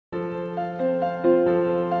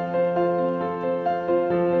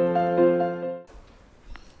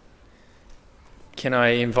Can I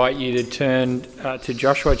invite you to turn to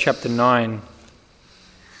Joshua chapter 9?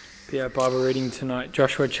 Be our Bible reading tonight,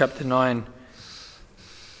 Joshua chapter 9.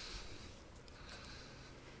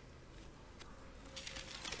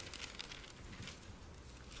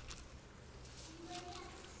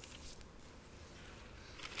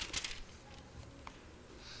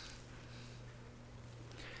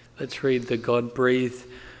 Let's read the God-breathed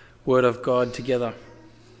Word of God together.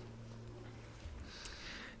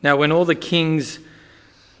 Now, when all the kings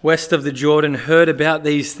west of the Jordan heard about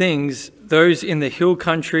these things, those in the hill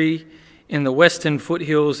country, in the western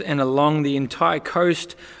foothills, and along the entire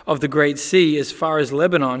coast of the Great Sea as far as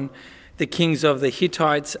Lebanon, the kings of the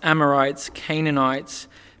Hittites, Amorites, Canaanites,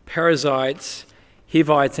 Perizzites,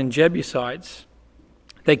 Hivites, and Jebusites,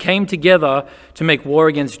 they came together to make war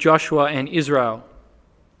against Joshua and Israel.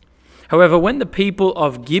 However, when the people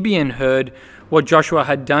of Gibeon heard what Joshua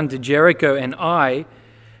had done to Jericho and Ai,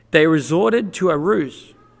 they resorted to a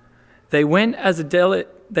ruse. They went as a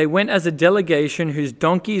delegation whose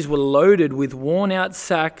donkeys were loaded with worn-out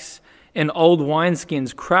sacks and old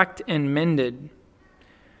wineskins, cracked and mended.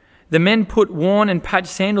 The men put worn and patched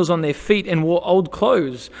sandals on their feet and wore old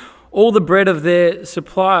clothes. All the bread of their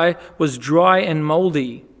supply was dry and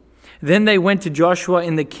moldy. Then they went to Joshua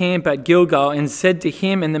in the camp at Gilgal and said to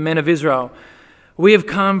him and the men of Israel, "We have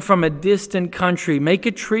come from a distant country. Make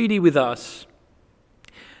a treaty with us."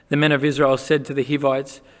 The men of Israel said to the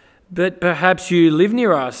Hivites, "But perhaps you live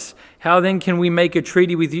near us. How then can we make a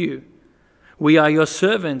treaty with you?" "We are your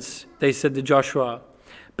servants," they said to Joshua.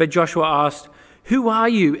 But Joshua asked, "Who are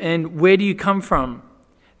you and where do you come from?"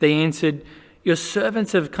 They answered, "Your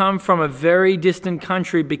servants have come from a very distant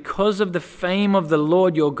country because of the fame of the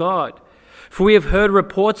Lord your God. For we have heard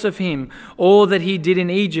reports of him, all that he did in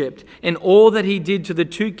Egypt, and all that he did to the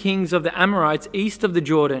two kings of the Amorites east of the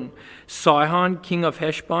Jordan, Sihon, king of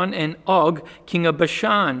Heshbon, and Og, king of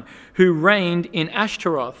Bashan, who reigned in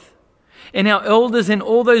Ashtaroth. And our elders and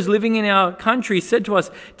all those living in our country said to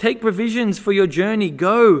us, 'Take provisions for your journey,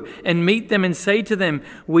 go and meet them and say to them,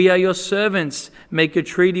 we are your servants, make a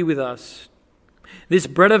treaty with us.' This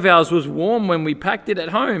bread of ours was warm when we packed it at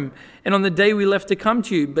home, and on the day we left to come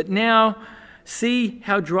to you. But now see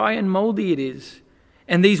how dry and moldy it is.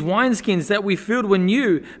 And these wineskins that we filled were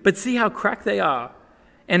new, but see how cracked they are.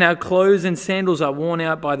 And our clothes and sandals are worn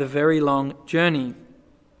out by the very long journey."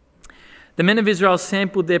 The men of Israel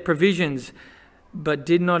sampled their provisions, but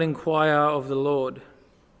did not inquire of the Lord.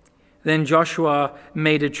 Then Joshua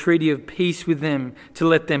made a treaty of peace with them to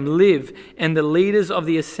let them live, and the leaders of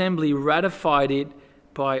the assembly ratified it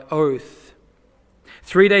by oath.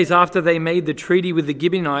 3 days after they made the treaty with the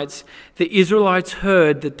Gibeonites, the Israelites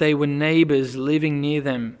heard that they were neighbors living near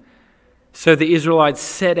them. So the Israelites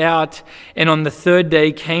set out, and on the third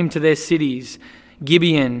day came to their cities,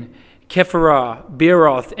 Gibeon, Kephirah,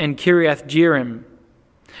 Beeroth, and Kiriath-Jearim.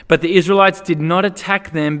 But the Israelites did not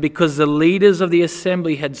attack them because the leaders of the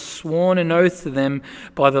assembly had sworn an oath to them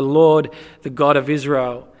by the Lord, the God of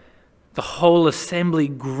Israel. The whole assembly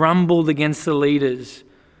grumbled against the leaders.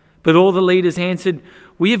 But all the leaders answered,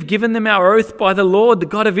 "We have given them our oath by the Lord, the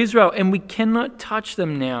God of Israel, and we cannot touch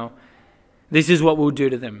them now. This is what we'll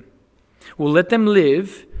do to them. We'll let them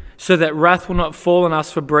live so that wrath will not fall on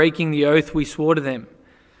us for breaking the oath we swore to them."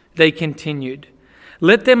 They continued,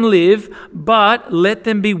 "Let them live, but let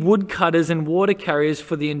them be woodcutters and water carriers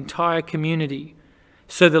for the entire community."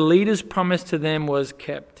 So the leader's promise to them was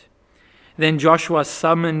kept. Then Joshua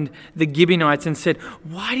summoned the Gibeonites and said,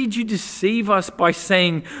 "Why did you deceive us by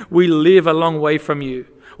saying we live a long way from you?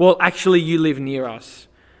 Well, actually you live near us.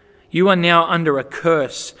 You are now under a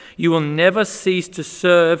curse. You will never cease to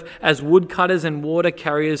serve as woodcutters and water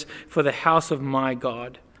carriers for the house of my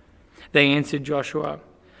God." They answered Joshua,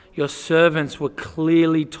 "Your servants were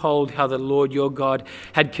clearly told how the Lord your God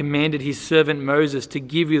had commanded his servant Moses to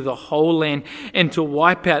give you the whole land and to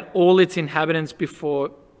wipe out all its inhabitants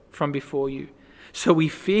from before you. So we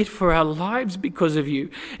feared for our lives because of you,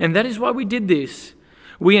 and that is why we did this.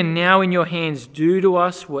 We are now in your hands. Do to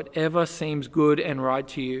us whatever seems good and right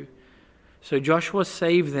to you." So Joshua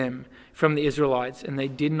saved them from the Israelites, and they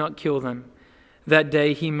did not kill them. That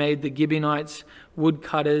day he made the Gibeonites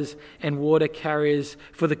woodcutters and water carriers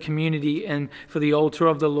for the community and for the altar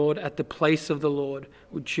of the Lord at the place of the Lord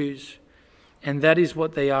would choose. And that is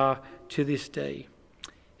what they are to this day.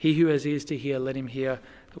 He who has ears to hear, let him hear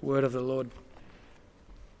the word of the Lord.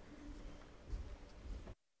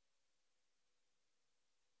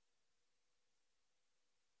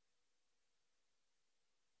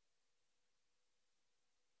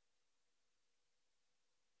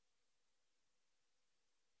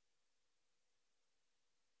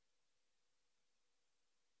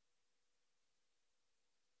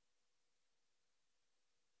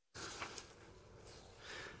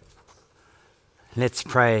 Let's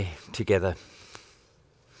pray together.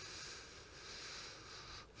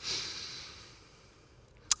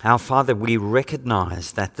 Our Father, we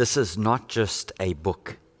recognize that this is not just a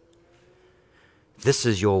book. This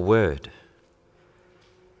is your word.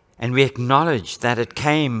 And we acknowledge that it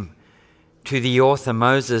came to the author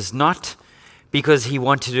Moses not because he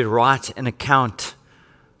wanted to write an account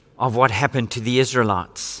of what happened to the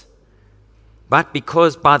Israelites, but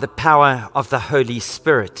because by the power of the Holy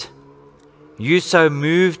Spirit, you so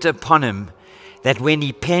moved upon him that when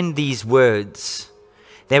he penned these words,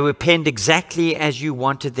 they were penned exactly as you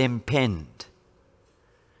wanted them penned.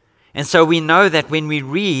 And so we know that when we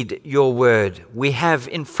read your word, we have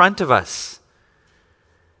in front of us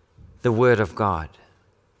the word of God.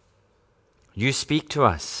 You speak to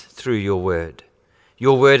us through your word.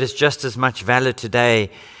 Your word is just as much valid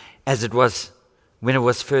today as it was when it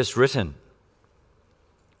was first written.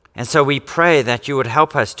 And so we pray that you would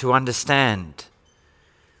help us to understand,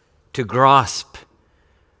 to grasp,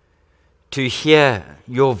 to hear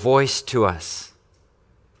your voice to us,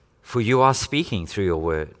 for you are speaking through your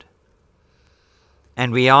word.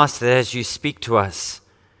 And we ask that as you speak to us,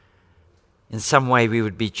 in some way we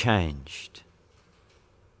would be changed.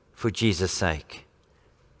 For Jesus' sake.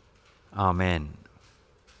 Amen.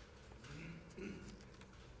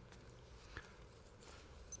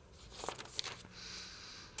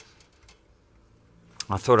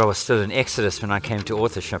 I thought I was still in Exodus when I came to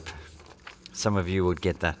authorship. Some of you would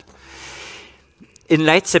get that. In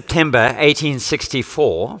late September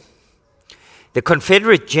 1864, the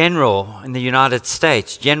Confederate general in the United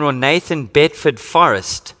States, General Nathan Bedford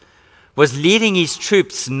Forrest, was leading his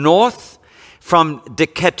troops north from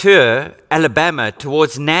Decatur, Alabama,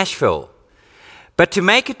 towards Nashville. But to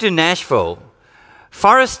make it to Nashville,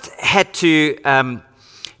 Forrest had to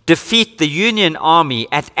defeat the Union Army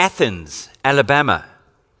at Athens, Alabama.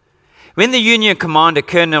 When the Union commander,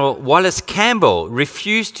 Colonel Wallace Campbell,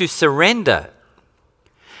 refused to surrender,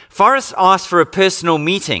 Forrest asked for a personal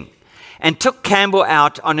meeting and took Campbell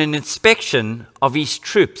out on an inspection of his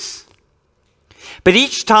troops. But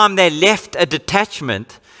each time they left a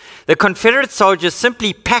detachment, the Confederate soldiers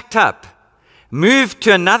simply packed up, moved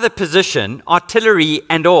to another position, artillery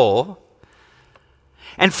and all,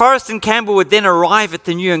 and Forrest and Campbell would then arrive at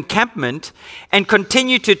the new encampment and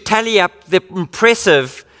continue to tally up the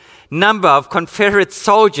impressive number of Confederate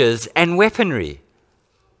soldiers and weaponry.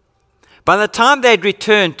 By the time they'd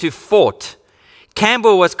returned to fort,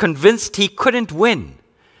 Campbell was convinced he couldn't win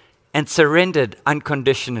and surrendered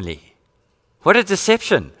unconditionally. What a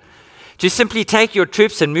deception. To simply take your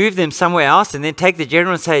troops and move them somewhere else and then take the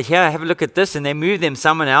general and say, here, have a look at this, and then move them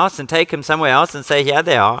somewhere else and take them somewhere else and say, here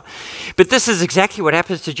they are. But this is exactly what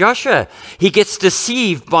happens to Joshua. He gets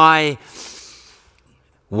deceived by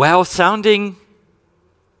well-sounding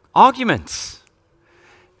arguments.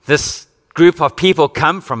 This group of people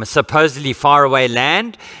come from a supposedly faraway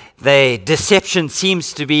land. The deception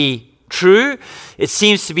seems to be true. It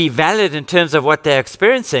seems to be valid in terms of what they're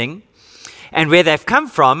experiencing and where they've come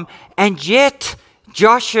from. And yet,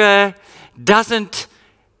 Joshua doesn't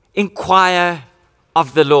inquire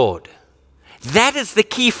of the Lord. That is the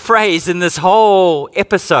key phrase in this whole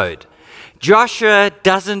episode. Joshua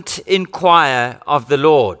doesn't inquire of the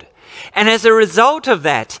Lord. And as a result of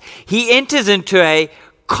that, he enters into a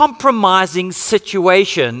compromising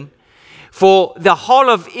situation for the whole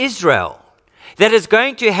of Israel that is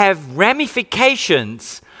going to have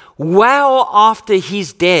ramifications well after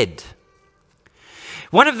he's dead.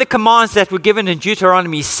 One of the commands that were given in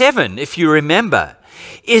Deuteronomy 7, if you remember,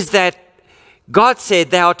 is that God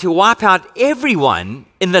said they are to wipe out everyone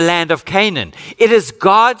in the land of Canaan. It is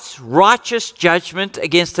God's righteous judgment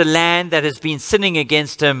against a land that has been sinning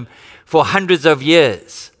against him for hundreds of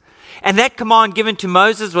years. And that command given to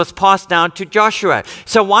Moses was passed down to Joshua.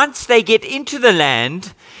 So once they get into the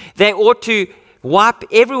land, they ought to wipe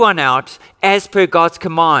everyone out as per God's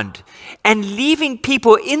command. And leaving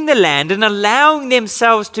people in the land and allowing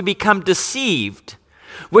themselves to become deceived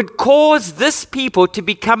would cause this people to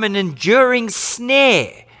become an enduring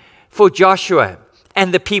snare for Joshua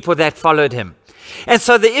and the people that followed him. And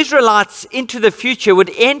so the Israelites into the future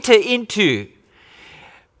would enter into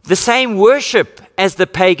the same worship as the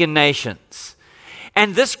pagan nations.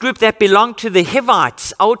 And this group that belonged to the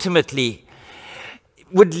Hivites ultimately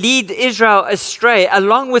would lead Israel astray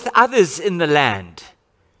along with others in the land,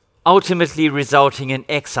 ultimately resulting in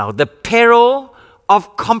exile. The peril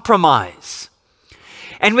of compromise.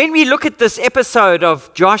 And when we look at this episode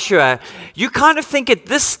of Joshua, you kind of think at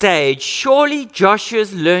this stage, surely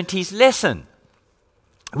Joshua's learned his lesson.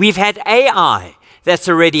 We've had Ai that's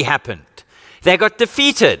already happened. They got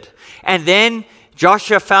defeated. And then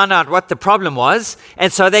Joshua found out what the problem was,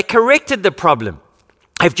 and so they corrected the problem.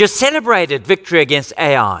 They've just celebrated victory against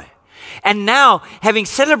Ai. And now, having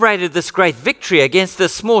celebrated this great victory against the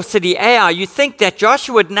small city Ai, you think that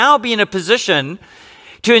Joshua would now be in a position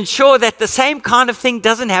to ensure that the same kind of thing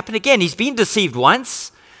doesn't happen again. He's been deceived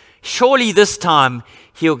once. Surely this time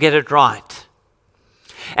he'll get it right.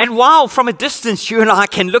 And while from a distance you and I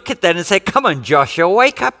can look at that and say, come on, Joshua,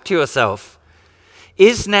 wake up to yourself.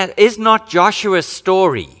 Is not Joshua's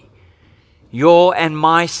story your and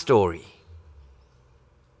my story?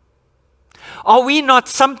 Are we not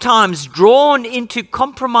sometimes drawn into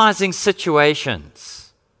compromising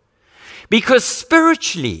situations because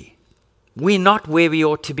spiritually we're not where we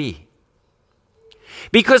ought to be?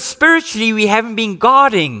 Because spiritually we haven't been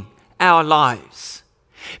guarding our lives.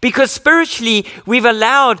 Because spiritually we've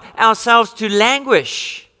allowed ourselves to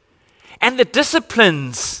languish. And the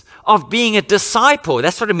disciplines of being a disciple,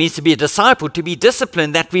 that's what it means to be a disciple, to be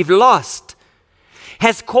disciplined, that we've lost,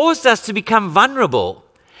 has caused us to become vulnerable.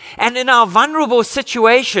 And in our vulnerable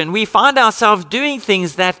situation, we find ourselves doing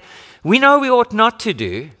things that we know we ought not to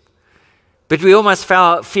do, but we almost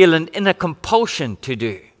feel an inner compulsion to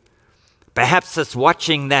do. Perhaps it's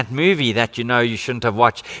watching that movie that you know you shouldn't have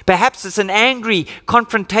watched. Perhaps it's an angry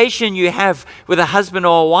confrontation you have with a husband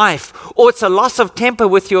or a wife, or it's a loss of temper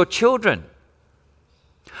with your children,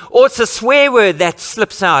 or it's a swear word that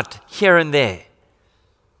slips out here and there,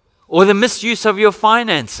 or the misuse of your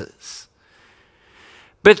finances.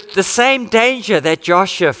 But the same danger that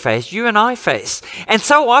Joshua faced, you and I face. And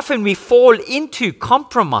so often we fall into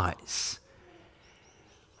compromise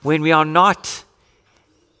when we are not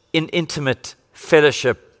in intimate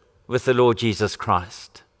fellowship with the Lord Jesus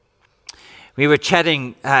Christ. We were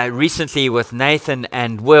chatting recently with Nathan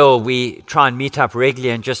and Will. We try and meet up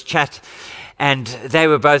regularly and just chat. And they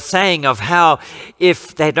were both saying of how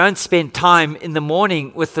if they don't spend time in the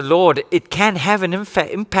morning with the Lord, it can have an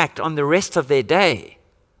impact on the rest of their day.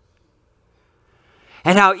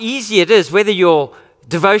 And how easy it is, whether your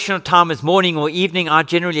devotional time is morning or evening. I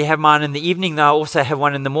generally have mine in the evening, though I also have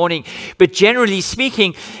one in the morning. But generally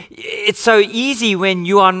speaking, it's so easy when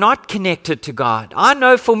you are not connected to God. I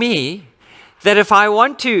know for me that if I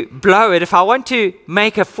want to blow it, if I want to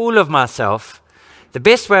make a fool of myself, the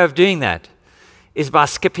best way of doing that is by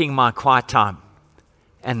skipping my quiet time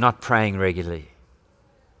and not praying regularly.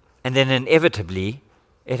 And then inevitably,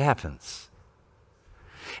 it happens.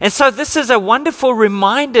 And so this is a wonderful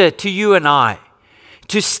reminder to you and I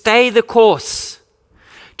to stay the course,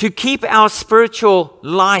 to keep our spiritual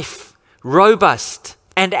life robust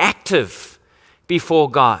and active before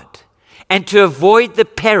God, and to avoid the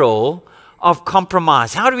peril of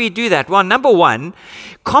compromise. How do we do that? Well, number one,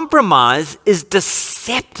 compromise is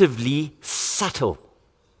deceptively subtle.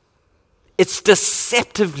 It's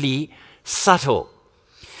deceptively subtle.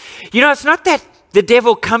 You know, it's not that the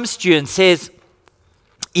devil comes to you and says,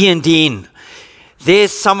 Ian Deane,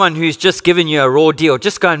 there's someone who's just given you a raw deal.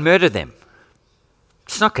 Just go and murder them.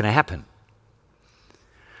 It's not going to happen.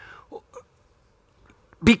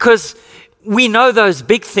 Because we know those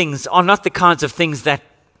big things are not the kinds of things that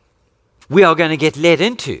we are going to get led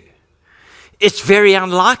into. It's very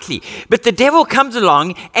unlikely. But the devil comes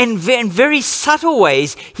along and in very subtle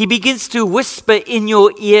ways, he begins to whisper in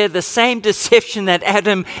your ear the same deception that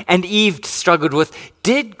Adam and Eve struggled with.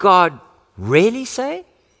 Did God really say?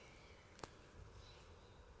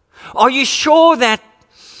 Are you sure that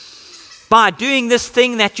by doing this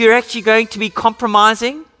thing that you're actually going to be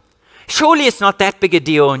compromising? Surely it's not that big a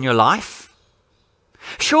deal in your life.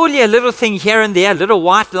 Surely a little thing here and there, a little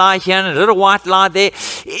white lie here and a little white lie there,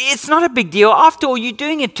 it's not a big deal. After all, you're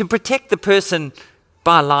doing it to protect the person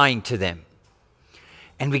by lying to them.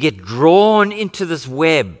 And we get drawn into this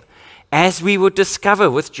web, as we would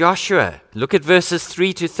discover with Joshua. Look at verses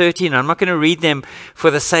 3 to 13. I'm not going to read them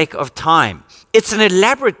for the sake of time. It's an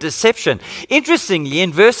elaborate deception. Interestingly,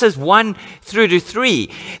 in verses 1 through to 3,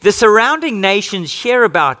 the surrounding nations hear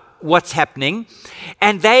about what's happening,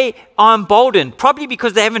 and they are emboldened, probably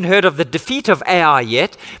because they haven't heard of the defeat of Ai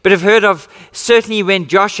yet, but have heard of certainly when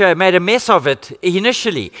Joshua made a mess of it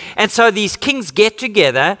initially. And so these kings get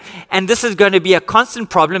together, and this is going to be a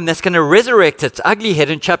constant problem that's going to resurrect its ugly head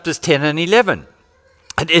in chapters 10 and 11.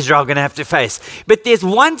 And Israel going to have to face. But there's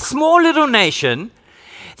one small little nation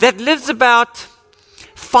that lives about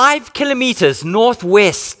 5 kilometers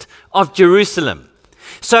northwest of Jerusalem.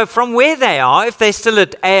 So from where they are, if they're still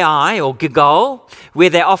at Ai or Gilgal, where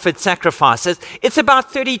they offered sacrifices, it's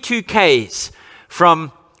about 32 k's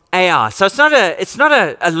from Ai. So it's not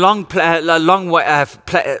a long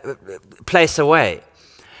place away.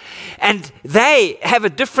 And they have a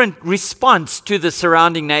different response to the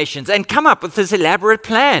surrounding nations and come up with this elaborate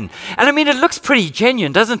plan. And I mean, it looks pretty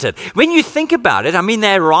genuine, doesn't it? When you think about it, I mean,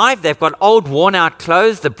 they arrive, they've got old, worn-out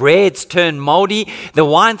clothes, the bread's turned moldy, the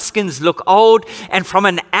wineskins look old, and from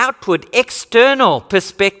an outward, external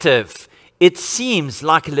perspective, it seems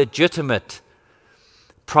like a legitimate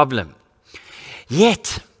problem.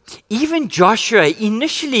 Yet, even Joshua,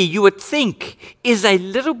 initially you would think, is a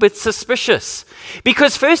little bit suspicious.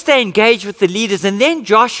 Because first they engage with the leaders, and then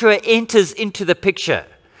Joshua enters into the picture.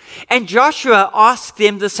 And Joshua asks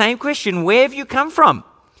them the same question, where have you come from?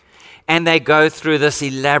 And they go through this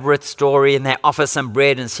elaborate story, and they offer some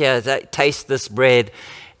bread and say, taste this bread,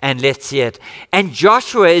 and let's see it. And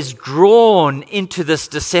Joshua is drawn into this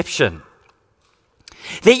deception.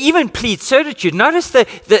 They even plead certitude. Notice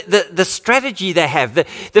the strategy they have.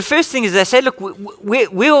 The first thing is they say, look,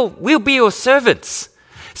 we'll be your servants.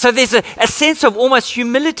 So there's a sense of almost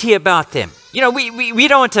humility about them. You know, we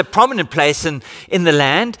don't want a prominent place in the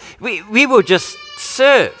land. We will just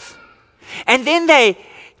serve. And then they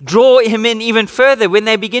draw him in even further when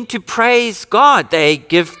they begin to praise God. They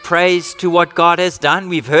give praise to what God has done.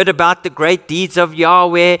 We've heard about the great deeds of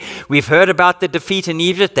Yahweh. We've heard about the defeat in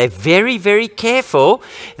Egypt. They're very, very careful.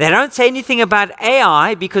 They don't say anything about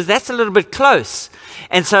Ai because that's a little bit close.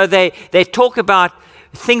 And so they talk about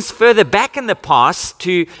things further back in the past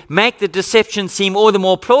to make the deception seem all the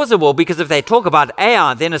more plausible, because if they talk about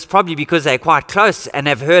Ai, then it's probably because they're quite close and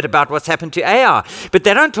have heard about what's happened to Ai. But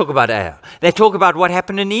they don't talk about Ai. They talk about what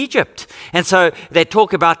happened in Egypt. And so they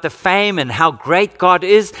talk about the fame and how great God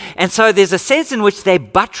is. And so there's a sense in which they're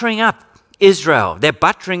buttering up Israel. They're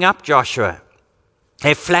buttering up Joshua.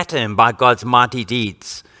 They flatter him by God's mighty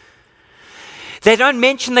deeds. They don't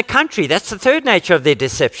mention the country. That's the third nature of their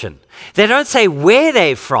deception. They don't say where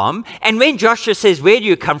they're from. And when Joshua says, where do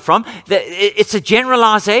you come from? It's a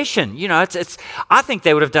generalization. You know, I think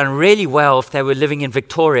they would have done really well if they were living in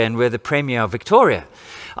Victoria and were the Premier of Victoria.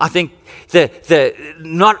 I think the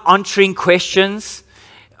not answering questions,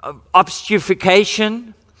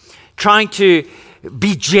 obfuscation, trying to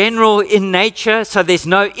be general in nature so there's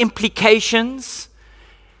no implications.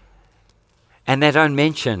 And they don't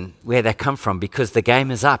mention where they come from because the game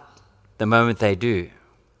is up the moment they do.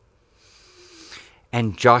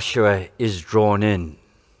 And Joshua is drawn in.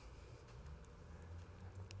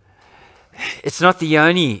 It's not the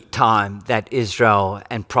only time that Israel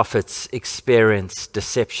and prophets experience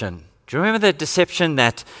deception. Do you remember the deception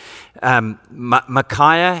that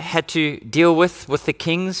Micaiah had to deal with the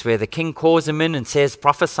kings, where the king calls him in and says,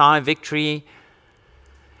 prophesy victory?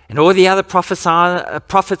 And all the other prophets are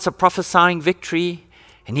prophesying victory.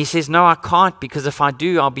 And he says, no, I can't, because if I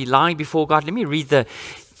do, I'll be lying before God. Let me read the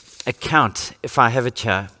account, if I have it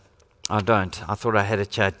here. I don't. I thought I had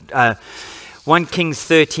it here. 1 Kings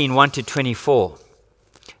 13, 1 to 24.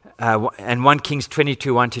 And 1 Kings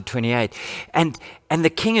 22, 1 to 28. And the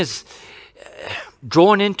king is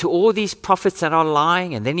drawn into all these prophets that are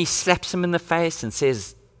lying, and then he slaps them in the face and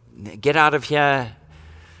says, get out of here.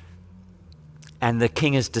 And the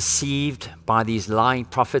king is deceived by these lying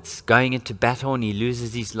prophets going into battle, and he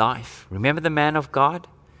loses his life. Remember the man of God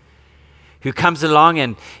who comes along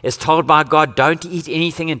and is told by God, don't eat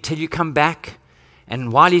anything until you come back.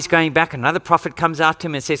 And while he's going back, another prophet comes out to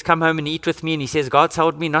him and says, come home and eat with me. And he says, God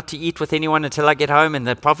told me not to eat with anyone until I get home. And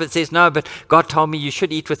the prophet says, no, but God told me you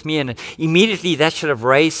should eat with me. And immediately that should have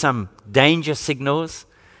raised some danger signals.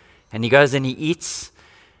 And he goes and he eats.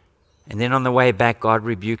 And then on the way back, God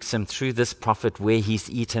rebukes him through this prophet where he's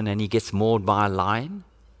eaten, and he gets mauled by a lion.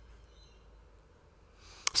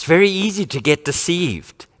 It's very easy to get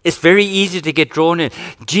deceived. It's very easy to get drawn in.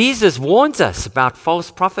 Jesus warns us about false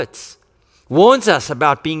prophets, warns us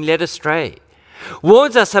about being led astray,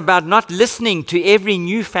 warns us about not listening to every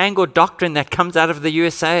newfangled doctrine that comes out of the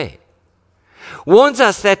USA, warns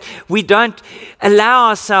us that we don't allow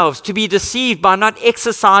ourselves to be deceived by not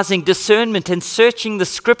exercising discernment and searching the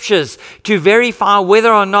scriptures to verify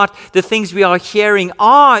whether or not the things we are hearing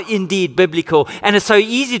are indeed biblical. And it's so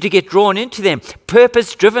easy to get drawn into them.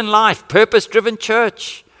 Purpose-driven life, purpose-driven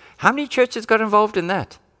church. How many churches got involved in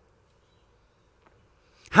that?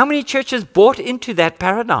 How many churches bought into that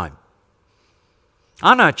paradigm?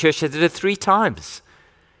 I know a church that did it 3 times.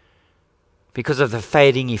 Because of the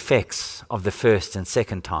fading effects of the first and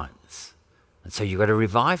second times. And so you've got to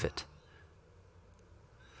revive it.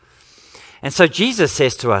 And so Jesus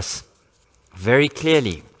says to us very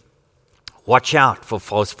clearly, watch out for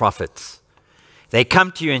false prophets. They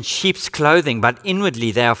come to you in sheep's clothing, but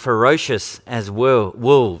inwardly they are ferocious as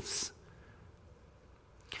wolves.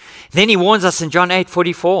 Then he warns us in John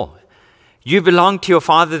 8:44. You belong to your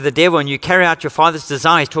father, the devil, and you carry out your father's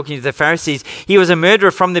desires. Talking to the Pharisees. He was a murderer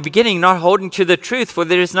from the beginning, not holding to the truth, for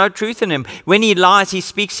there is no truth in him. When he lies, he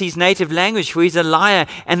speaks his native language, for he's a liar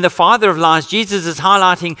and the father of lies. Jesus is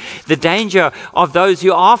highlighting the danger of those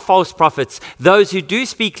who are false prophets, those who do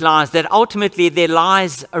speak lies, that ultimately their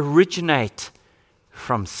lies originate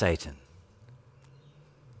from Satan.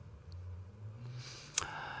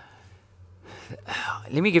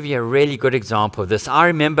 Let me give you a really good example of this. I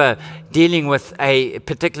remember dealing with a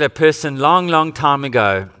particular person long time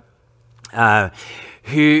ago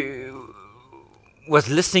who was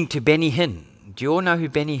listening to Benny Hinn. Do you all know who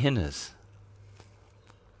Benny Hinn is?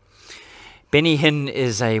 Benny Hinn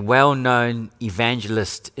is a well-known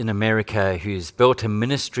evangelist in America who's built a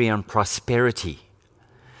ministry on prosperity.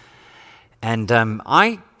 And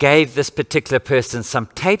I gave this particular person some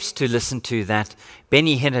tapes to listen to that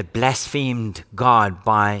Benny Hinn had blasphemed God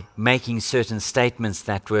by making certain statements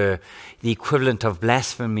that were the equivalent of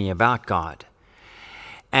blasphemy about God.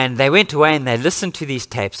 And they went away and they listened to these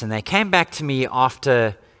tapes and they came back to me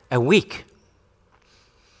after a week.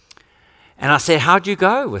 And I said, how'd you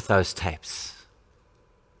go with those tapes?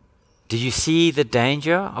 Did you see the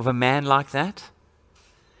danger of a man like that?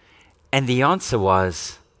 And the answer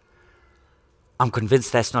was, I'm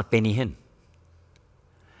convinced that's not Benny Hinn.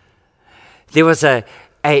 There was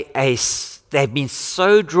they'd been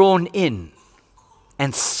so drawn in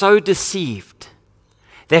and so deceived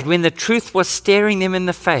that when the truth was staring them in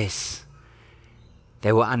the face,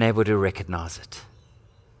 they were unable to recognize it.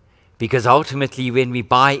 Because ultimately, when we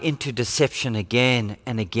buy into deception again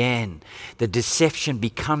and again, the deception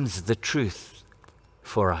becomes the truth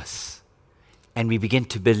for us. And we begin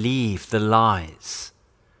to believe the lies.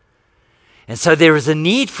 And so there is a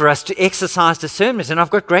need for us to exercise discernment. And I've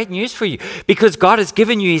got great news for you, because God has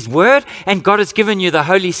given you His Word, and God has given you the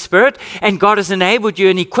Holy Spirit, and God has enabled you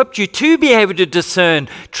and equipped you to be able to discern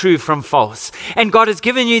true from false. And God has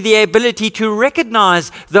given you the ability to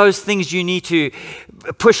recognize those things you need to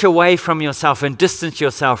push away from yourself and distance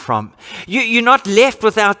yourself from. You're not left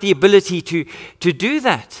without the ability to do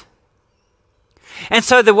that. And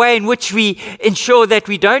so the way in which we ensure that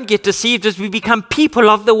we don't get deceived is we become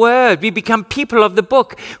people of the Word. We become people of the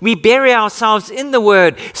book. We bury ourselves in the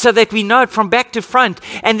Word so that we know it from back to front.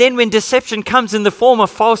 And then when deception comes in the form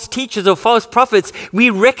of false teachers or false prophets,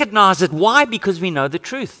 we recognize it. Why? Because we know the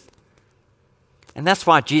truth. And that's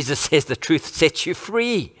why Jesus says the truth sets you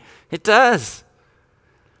free. It does.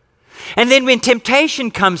 And then when temptation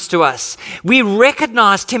comes to us, we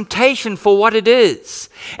recognize temptation for what it is.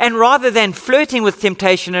 And rather than flirting with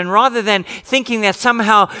temptation, and rather than thinking that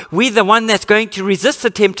somehow we're the one that's going to resist the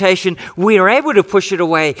temptation, we are able to push it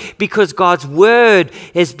away because God's Word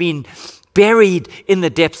has been buried in the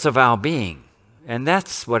depths of our being. And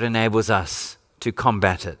that's what enables us to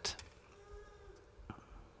combat it.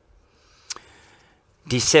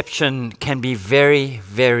 Deception can be very,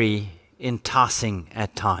 very enticing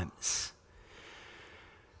at times.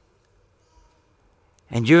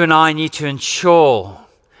 And you and I need to ensure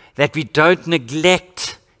that we don't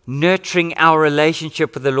neglect nurturing our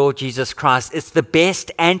relationship with the Lord Jesus Christ. It's the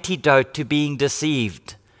best antidote to being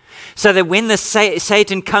deceived. So that when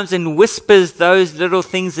Satan comes and whispers those little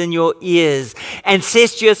things in your ears and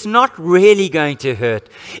says to you, it's not really going to hurt.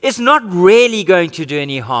 It's not really going to do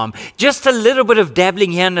any harm. Just a little bit of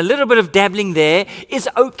dabbling here and a little bit of dabbling there is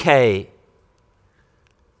okay.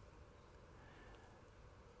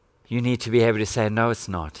 You need to be able to say, no, it's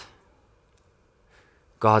not.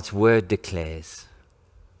 God's Word declares.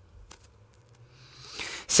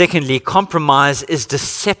 Secondly, compromise is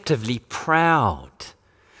deceptively proud.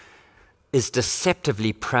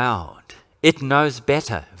 It knows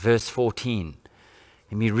better. Verse 14.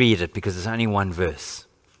 Let me read it because it's only one verse.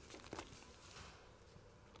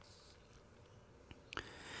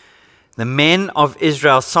 The men of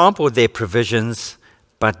Israel sampled their provisions,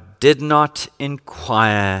 but did not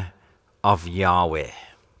inquire of Yahweh.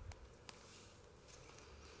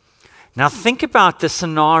 Now think about the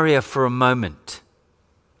scenario for a moment.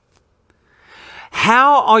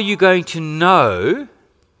 How are you going to know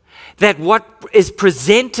that what is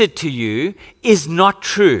presented to you is not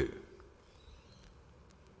true?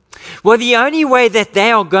 Well, the only way that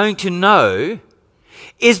they are going to know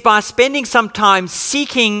is by spending some time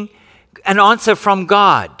seeking an answer from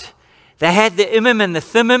God. They had the Urim and the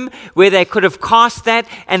Thummim where they could have cast that,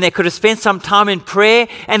 and they could have spent some time in prayer,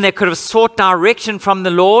 and they could have sought direction from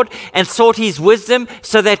the Lord and sought His wisdom,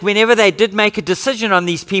 so that whenever they did make a decision on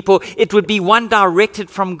these people, it would be one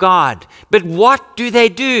directed from God. But what do? They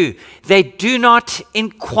do not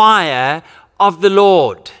inquire of the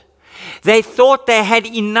Lord. They thought they had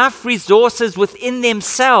enough resources within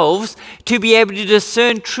themselves to be able to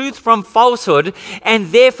discern truth from falsehood,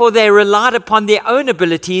 and therefore they relied upon their own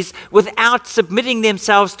abilities without submitting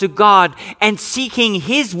themselves to God and seeking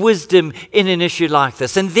His wisdom in an issue like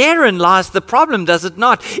this. And therein lies the problem, does it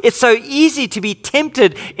not? It's so easy to be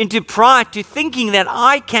tempted into pride, to thinking that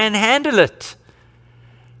I can handle it,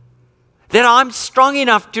 that I'm strong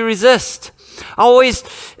enough to resist. I always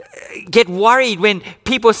get worried when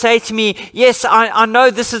people say to me, yes, I know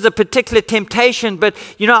this is a particular temptation, but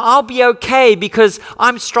I'll be okay because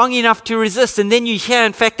I'm strong enough to resist. And then you hear,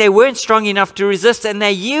 in fact, they weren't strong enough to resist and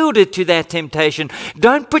they yielded to that temptation.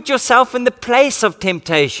 Don't put yourself in the place of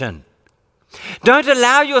temptation. Don't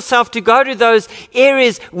allow yourself to go to those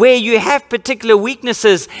areas where you have particular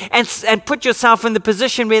weaknesses and put yourself in the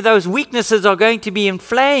position where those weaknesses are going to be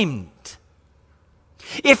inflamed.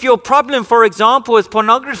 If your problem, for example, is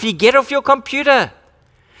pornography, get off your computer.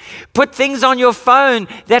 Put things on your phone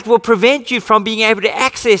that will prevent you from being able to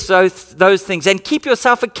access those things, and keep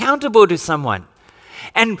yourself accountable to someone.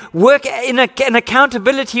 And work in an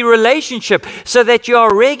accountability relationship so that you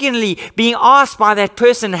are regularly being asked by that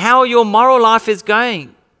person how your moral life is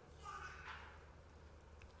going.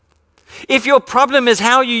 If your problem is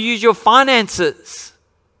how you use your finances,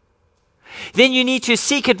 then you need to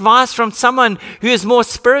seek advice from someone who is more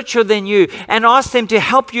spiritual than you and ask them to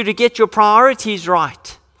help you to get your priorities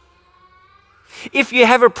right. If you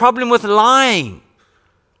have a problem with lying,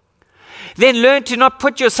 then learn to not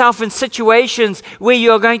put yourself in situations where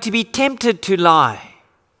you are going to be tempted to lie.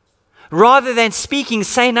 Rather than speaking,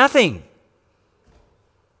 say nothing.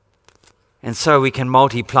 And so we can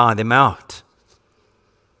multiply them out.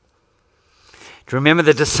 Do you remember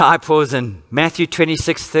the disciples in Matthew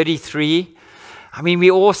 26:33? I mean,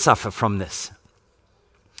 we all suffer from this.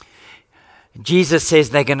 Jesus says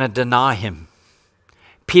they're going to deny him.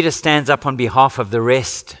 Peter stands up on behalf of the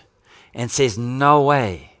rest and says, no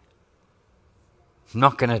way, I'm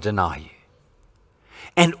not going to deny you.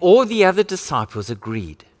 And all the other disciples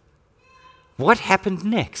agreed. What happened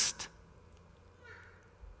next?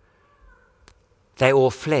 They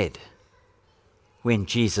all fled when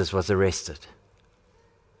Jesus was arrested.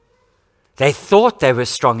 They thought they were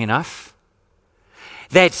strong enough.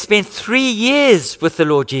 They had spent 3 years with the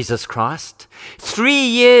Lord Jesus Christ, 3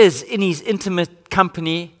 years in his intimate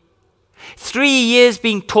company, 3 years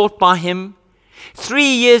being taught by him, 3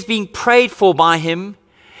 years being prayed for by him,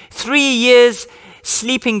 3 years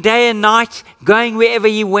sleeping day and night, going wherever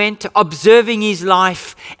he went, observing his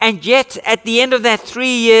life. And yet, at the end of that 3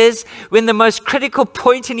 years, when the most critical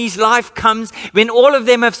point in his life comes, when all of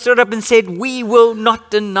them have stood up and said, we will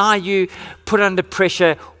not deny you, put under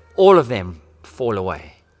pressure, all of them fall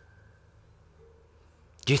away.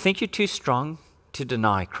 Do you think you're too strong to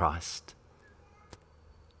deny Christ?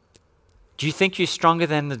 Do you think you're stronger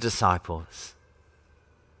than the disciples?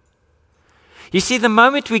 You see, the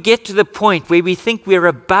moment we get to the point where we think we're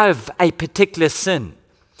above a particular sin,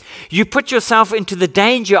 you put yourself into the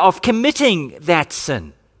danger of committing that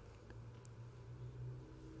sin.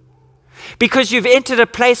 Because you've entered a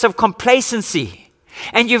place of complacency,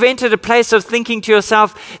 and you've entered a place of thinking to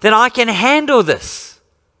yourself that I can handle this.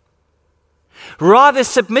 Rather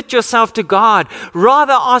submit yourself to God.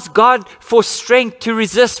 Rather ask God for strength to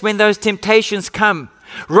resist when those temptations come.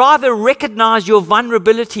 Rather recognize your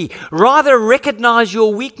vulnerability. Rather recognize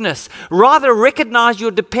your weakness. Rather recognize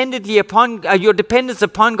your dependence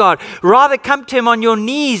upon God. Rather come to him on your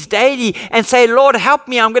knees daily and say, Lord, help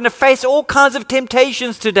me. I'm going to face all kinds of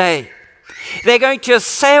temptations today. They're going to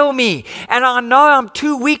assail me, and I know I'm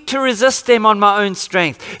too weak to resist them on my own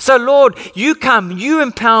strength. So Lord, you come, you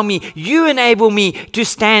empower me, you enable me to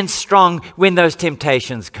stand strong when those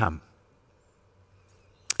temptations come.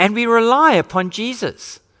 And we rely upon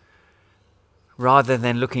Jesus rather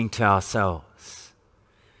than looking to ourselves.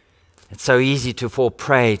 It's so easy to fall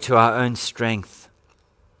prey to our own strength.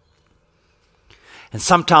 And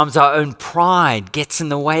sometimes our own pride gets in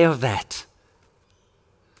the way of that.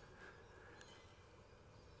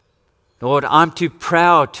 Lord, I'm too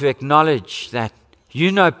proud to acknowledge that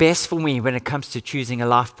you know best for me when it comes to choosing a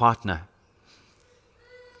life partner.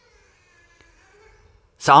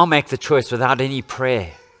 So I'll make the choice without any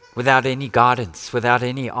prayer, without any guidance, without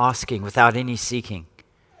any asking, without any seeking.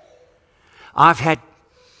 I've had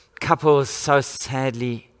couples so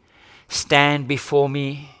sadly stand before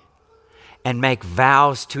me and make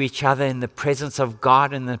vows to each other in the presence of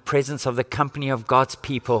God, in the presence of the company of God's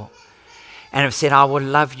people, and have said, I will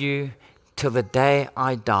love you till the day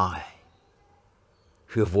I die,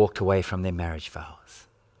 who have walked away from their marriage vows.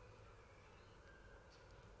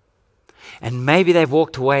 And maybe they've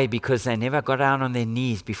walked away because they never got down on their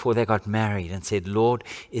knees before they got married and said, Lord,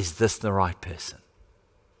 is this the right person?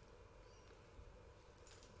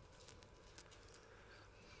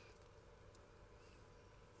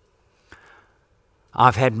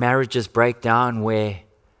 I've had marriages break down where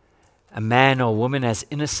a man or woman has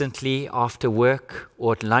innocently, after work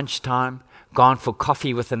or at lunchtime, gone for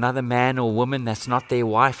coffee with another man or woman that's not their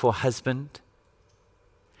wife or husband.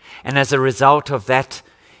 And as a result of that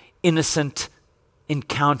innocent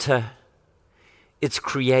encounter, it's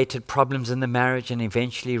created problems in the marriage and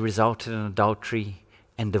eventually resulted in adultery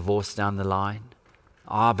and divorce down the line.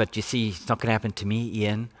 But you see, it's not going to happen to me,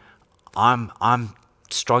 Ian. I'm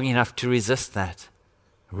strong enough to resist that.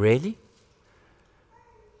 Really?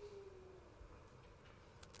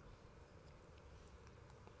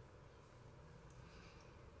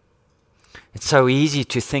 It's so easy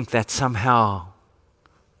to think that somehow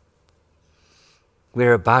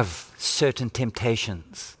we're above certain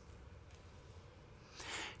temptations.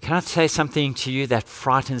 Can I say something to you that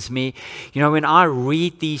frightens me? You know, when I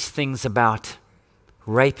read these things about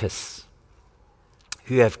rapists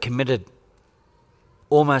who have committed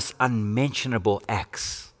almost unmentionable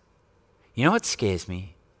acts, you know what scares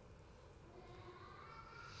me?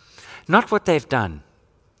 Not what they've done,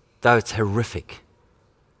 though it's horrific,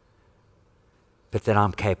 but that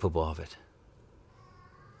I'm capable of it,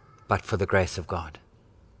 but for the grace of God.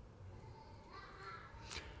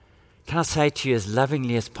 Can I say to you as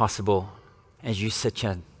lovingly as possible, as you sit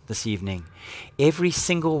here this evening, every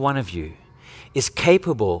single one of you is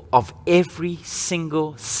capable of every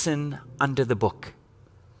single sin under the book.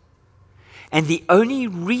 And the only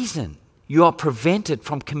reason you are prevented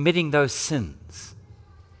from committing those sins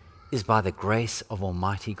is by the grace of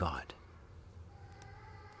Almighty God.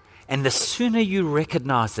 And the sooner you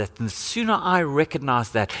recognize that, and the sooner I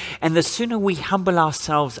recognize that, and the sooner we humble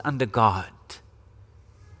ourselves under God,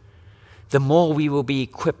 the more we will be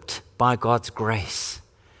equipped by God's grace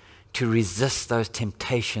to resist those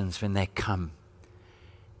temptations when they come,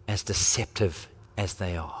 as deceptive as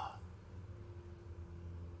they are.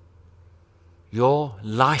 Your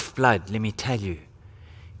lifeblood, let me tell you,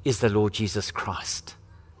 is the Lord Jesus Christ.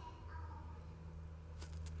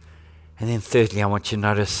 And then thirdly, I want you to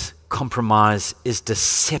notice compromise is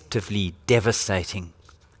deceptively devastating.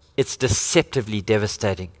 It's deceptively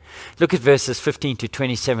devastating. Look at verses 15 to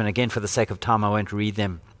 27. Again, for the sake of time, I won't read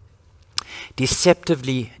them.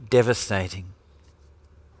 Deceptively devastating.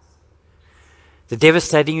 The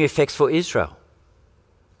devastating effects for Israel.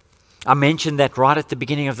 I mentioned that right at the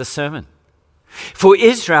beginning of the sermon. For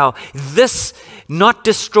Israel, this not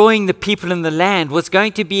destroying the people in the land was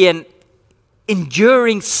going to be an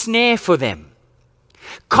enduring snare for them.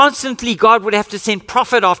 Constantly, God would have to send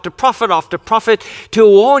prophet after prophet after prophet to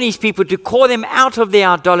warn his people, to call them out of their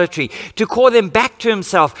idolatry, to call them back to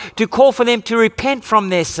himself, to call for them to repent from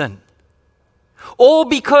their sin. All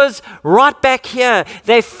because right back here,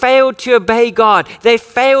 they failed to obey God. They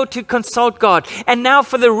failed to consult God. And now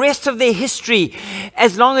for the rest of their history,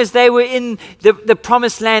 as long as they were in the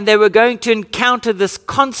promised land, they were going to encounter this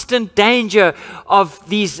constant danger of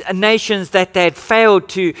these nations that they had failed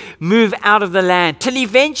to move out of the land. Till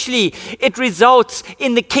eventually it results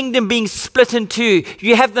in the kingdom being split in two.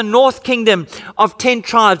 You have the north kingdom of 10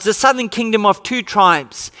 tribes, the southern kingdom of 2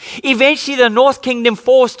 tribes. Eventually the north kingdom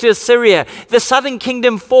falls to Assyria. The southern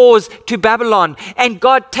kingdom falls to Babylon, and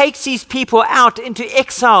God takes these people out into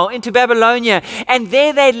exile, into Babylonia, and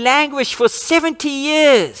there they languish for 70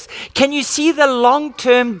 years. Can you see the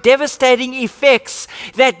long-term devastating effects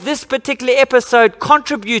that this particular episode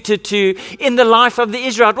contributed to in the life of the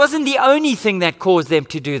Israel? It wasn't the only thing that caused them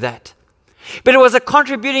to do that, but it was a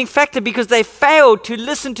contributing factor because they failed to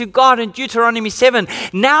listen to God in Deuteronomy 7.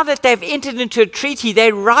 Now that they've entered into a treaty,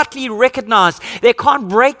 they rightly recognize they can't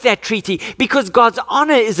break that treaty because God's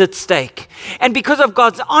honor is at stake. And because of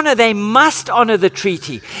God's honor, they must honor the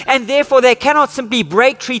treaty. And therefore, they cannot simply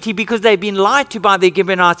break treaty because they've been lied to by the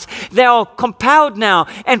Gibeonites. They are compelled now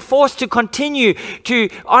and forced to continue to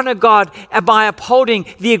honor God by upholding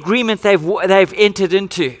the agreement they've entered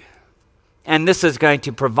into. And this is going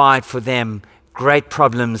to provide for them great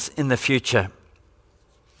problems in the future.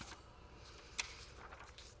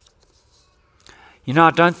 You know,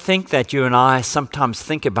 I don't think that you and I sometimes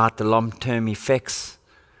think about the long-term effects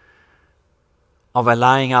of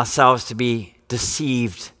allowing ourselves to be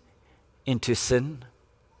deceived into sin.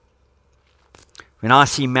 When I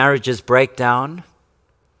see marriages break down,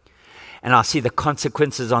 and I see the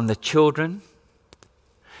consequences on the children,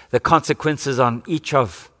 the consequences on each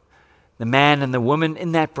of the man and the woman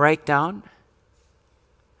in that breakdown,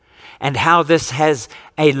 and how this has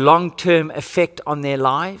a long-term effect on their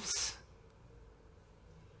lives,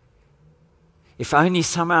 If only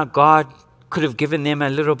somehow God could have given them a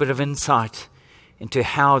little bit of insight into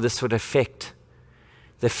how this would affect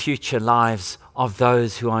the future lives of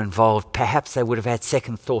those who are involved. Perhaps they would have had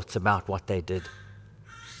second thoughts about what they did.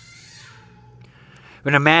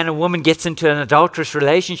 When a man or woman gets into an adulterous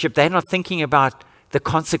relationship, they're not thinking about the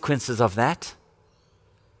consequences of that.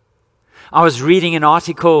 I was reading an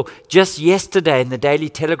article just yesterday in the Daily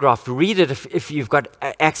Telegraph. Read it if you've got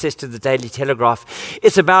access to the Daily Telegraph.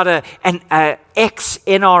 It's about an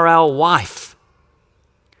ex-NRL wife.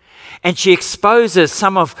 And she exposes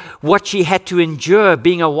some of what she had to endure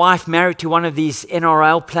being a wife married to one of these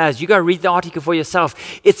NRL players. You go read the article for yourself.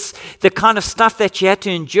 It's the kind of stuff that she had to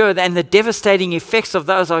endure, and the devastating effects of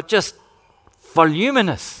those are just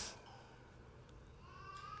voluminous.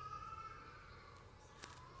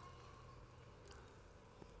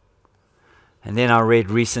 And then I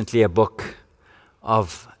read recently a book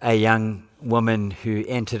of a young woman who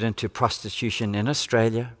entered into prostitution in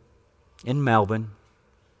Australia, in Melbourne.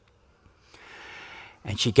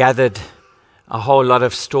 And she gathered a whole lot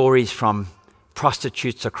of stories from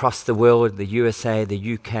prostitutes across the world, the USA,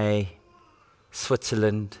 the UK,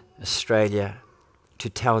 Switzerland, Australia, to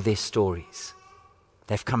tell their stories.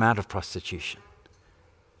 They've come out of prostitution.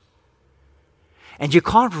 And you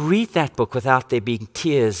can't read that book without there being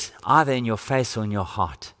tears either in your face or in your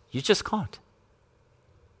heart. You just can't.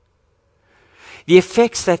 The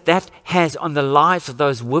effects that has on the lives of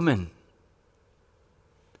those women,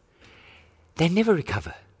 they never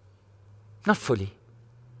recover. Not fully.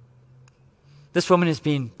 This woman has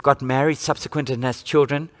got married subsequent and has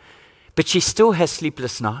children, but she still has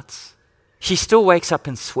sleepless nights. She still wakes up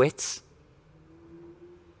in sweats.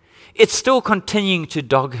 It's still continuing to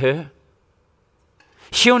dog her.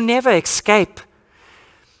 She'll never escape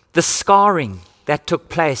the scarring that took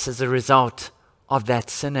place as a result of that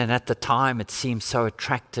sin. And at the time, it seemed so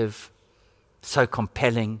attractive, so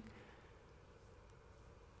compelling.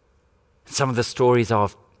 Some of the stories are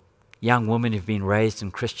of young women who've been raised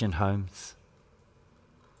in Christian homes.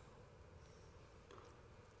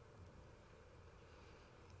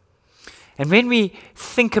 And when we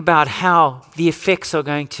think about how the effects are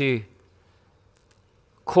going to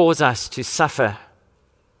cause us to suffer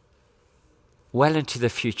well into the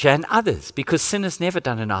future, and others, because sin is never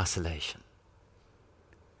done in isolation,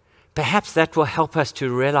 perhaps that will help us to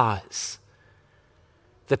realize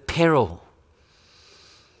the peril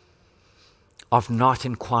of not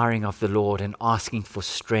inquiring of the Lord and asking for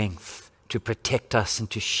strength to protect us and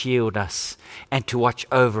to shield us and to watch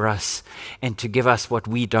over us and to give us what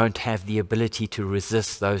we don't have the ability to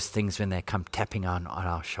resist those things when they come tapping on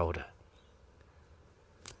our shoulder.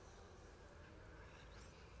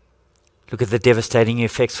 Look at the devastating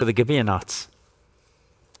effects for the Gibeonites.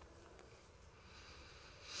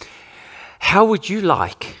 How would you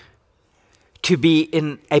like to be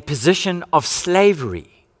in a position of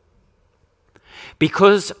slavery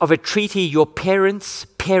because of a treaty your parents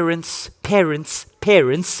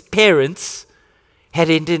had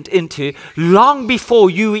entered into long before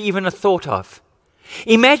you even a thought of?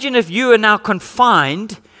 Imagine if you are now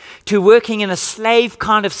confined to working in a slave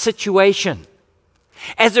kind of situation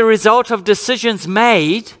as a result of decisions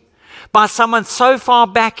made by someone so far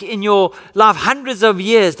back in your life, hundreds of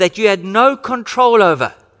years, that you had no control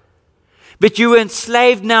over. But you were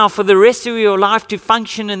enslaved now for the rest of your life to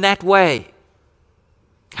function in that way.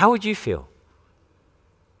 How would you feel?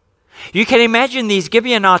 You can imagine these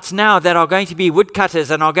Gibeonites now that are going to be woodcutters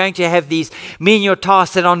and are going to have these menial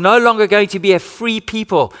tasks that are no longer going to be a free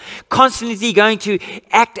people, constantly going to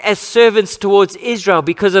act as servants towards Israel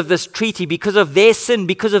because of this treaty, because of their sin,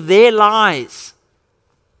 because of their lies,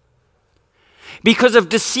 because of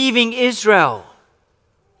deceiving Israel.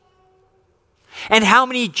 And how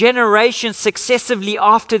many generations successively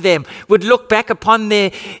after them would look back upon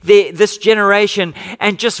this generation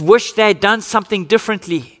and just wish they had done something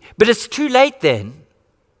differently. But it's too late then.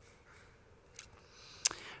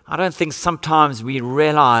 I don't think sometimes we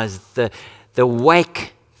realize the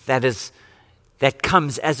wake that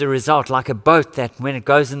comes as a result, like a boat that when it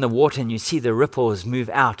goes in the water and you see the ripples move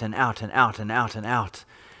out and out and out and out and out,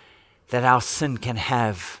 that our sin can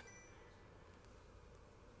have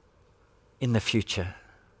in the future.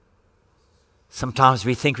 Sometimes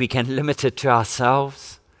we think we can limit it to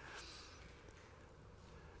ourselves.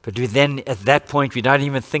 But then at that point, we don't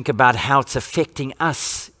even think about how it's affecting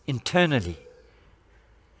us internally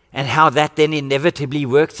and how that then inevitably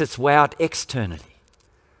works its way out externally.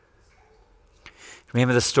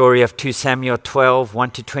 Remember the story of 2 Samuel 12,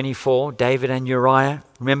 1-24, David and Uriah.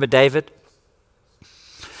 Remember David?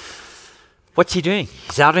 What's he doing?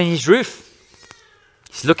 He's out on his roof.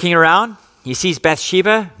 He's looking around. He sees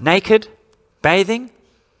Bathsheba naked, bathing.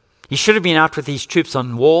 He should have been out with his troops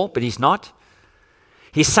on war, but he's not.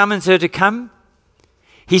 He summons her to come.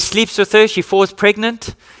 He sleeps with her. She falls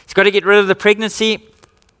pregnant. He's got to get rid of the pregnancy.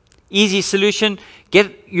 Easy solution.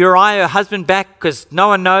 Get Uriah, her husband, back, because no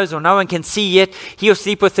one knows or no one can see yet. He'll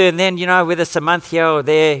sleep with her, and then, whether it's a month here or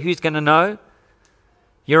there, who's going to know?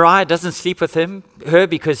 Uriah doesn't sleep with her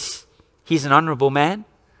because he's an honorable man.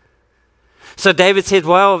 So David said,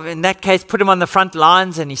 well, in that case, put him on the front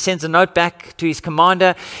lines, and he sends a note back to his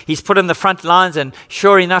commander. He's put him on the front lines, and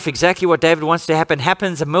sure enough, exactly what David wants to happen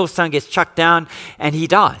happens. A millstone gets chucked down, and he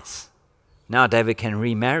dies. Now David can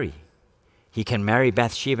remarry. He can marry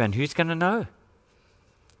Bathsheba, and who's going to know?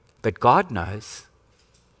 But God knows,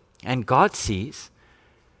 and God sees.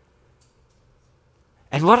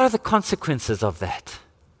 And what are the consequences of that?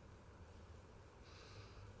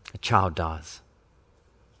 A child dies.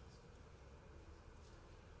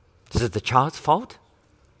 Is it the child's fault?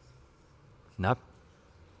 Nope.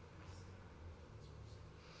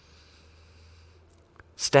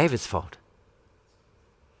 It's David's fault.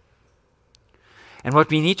 And what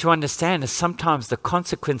we need to understand is sometimes the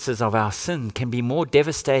consequences of our sin can be more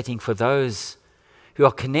devastating for those who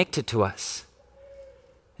are connected to us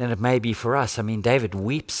than it may be for us. I mean, David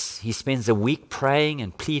weeps. He spends a week praying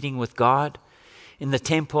and pleading with God in the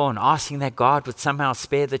temple and asking that God would somehow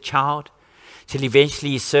spare the child, till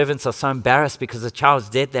eventually his servants are so embarrassed because the child's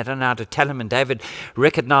dead, they don't know how to tell him, and David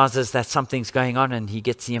recognizes that something's going on, and he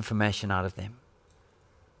gets the information out of them.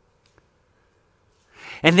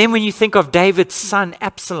 And then when you think of David's son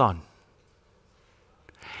Absalom,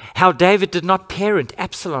 how David did not parent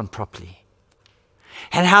Absalom properly,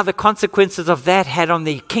 and how the consequences of that had on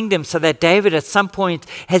the kingdom, so that David at some point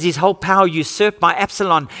has his whole power usurped by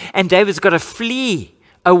Absalom, and David's got to flee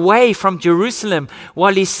away from Jerusalem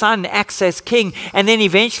while his son acts as king. And then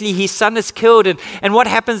eventually his son is killed. And what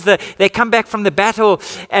happens? They come back from the battle,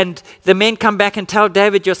 and the men come back and tell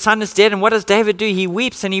David, your son is dead. And what does David do? He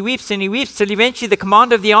weeps and he weeps and he weeps, till eventually the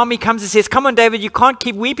commander of the army comes and says, come on, David, you can't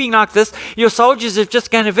keep weeping like this. Your soldiers have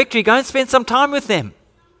just gained a victory. Go and spend some time with them.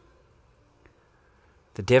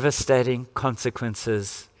 The devastating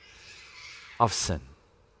consequences of sin,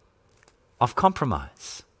 of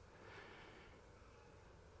compromise.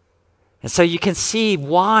 And so you can see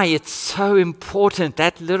why it's so important,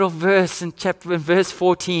 that little verse in verse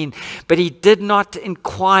 14. But he did not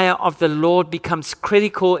inquire of the Lord becomes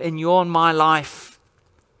critical in your and my life.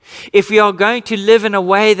 If we are going to live in a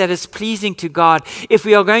way that is pleasing to God, if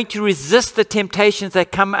we are going to resist the temptations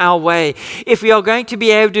that come our way, if we are going to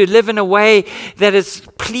be able to live in a way that is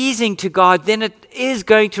pleasing to God, then it is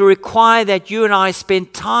going to require that you and I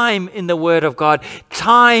spend time in the Word of God,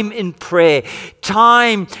 time in prayer,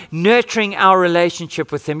 time nurturing our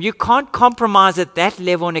relationship with Him. You can't compromise at that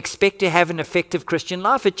level and expect to have an effective Christian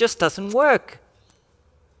life. It just doesn't work.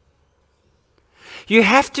 You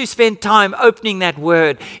have to spend time opening that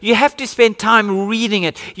word. You have to spend time reading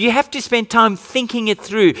it. You have to spend time thinking it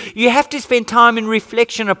through. You have to spend time in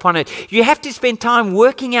reflection upon it. You have to spend time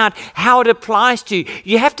working out how it applies to you.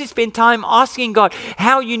 You have to spend time asking God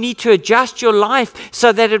how you need to adjust your life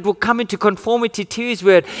so that it will come into conformity to His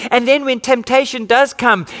word. And then when temptation does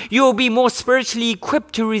come, you will be more spiritually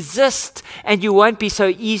equipped to resist, and you won't be so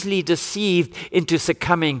easily deceived into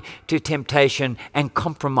succumbing to temptation and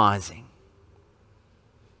compromising.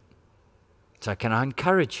 So can I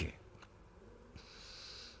encourage you?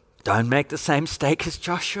 Don't make the same mistake as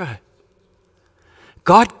Joshua.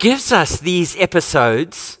 God gives us these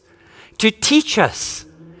episodes to teach us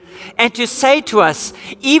and to say to us,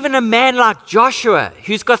 even a man like Joshua,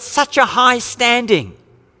 who's got such a high standing,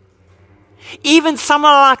 even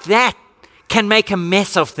someone like that can make a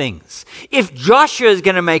mess of things. If Joshua is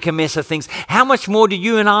going to make a mess of things, how much more do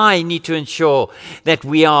you and I need to ensure that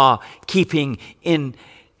we are keeping in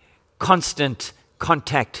constant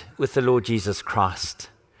contact with the Lord Jesus Christ?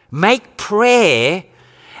 Make prayer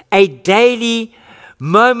a daily,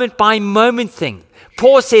 moment by moment thing.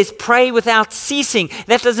 Paul says pray without ceasing.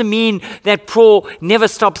 That doesn't mean that Paul never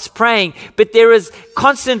stops praying, but there is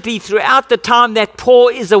constantly throughout the time that Paul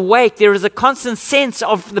is awake, there is a constant sense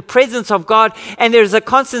of the presence of God, and there is a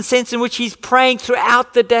constant sense in which he's praying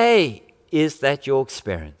throughout the day. Is that your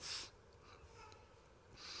experience?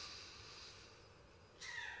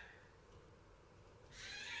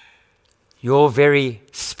 Your very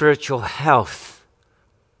spiritual health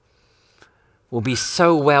will be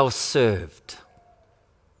so well served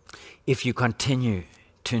if you continue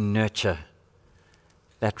to nurture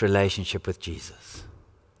that relationship with Jesus.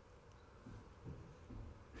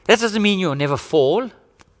 That doesn't mean you'll never fall.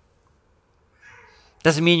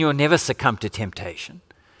 Doesn't mean you'll never succumb to temptation.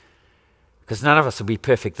 Because none of us will be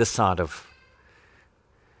perfect this side of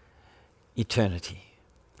eternity.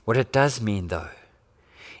 What it does mean, though,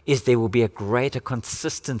 is there will be a greater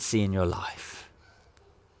consistency in your life.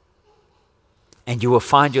 And you will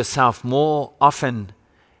find yourself more often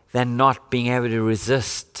than not being able to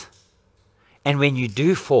resist. And when you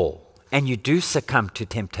do fall and you do succumb to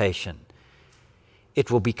temptation, it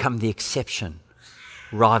will become the exception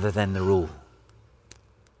rather than the rule.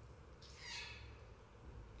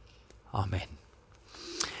 Amen.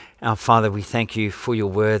 Our Father, we thank you for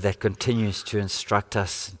your word that continues to instruct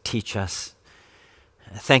us and teach us.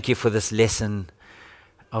 Thank you for this lesson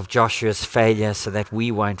of Joshua's failure so that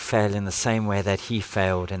we won't fail in the same way that he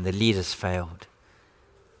failed and the leaders failed.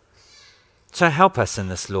 So help us in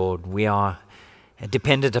this, Lord. We are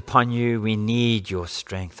dependent upon you. We need your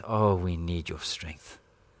strength. Oh, we need your strength.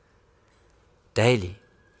 Daily.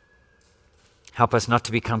 Help us not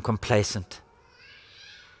to become complacent.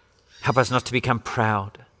 Help us not to become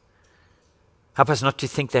proud. Help us not to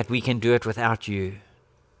think that we can do it without you.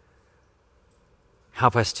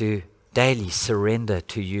 Help us to daily surrender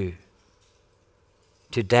to you,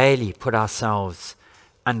 to daily put ourselves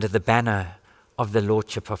under the banner of the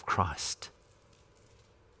Lordship of Christ.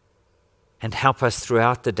 And help us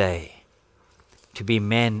throughout the day to be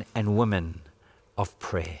men and women of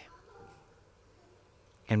prayer.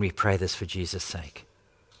 And we pray this for Jesus' sake.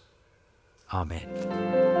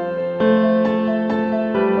 Amen.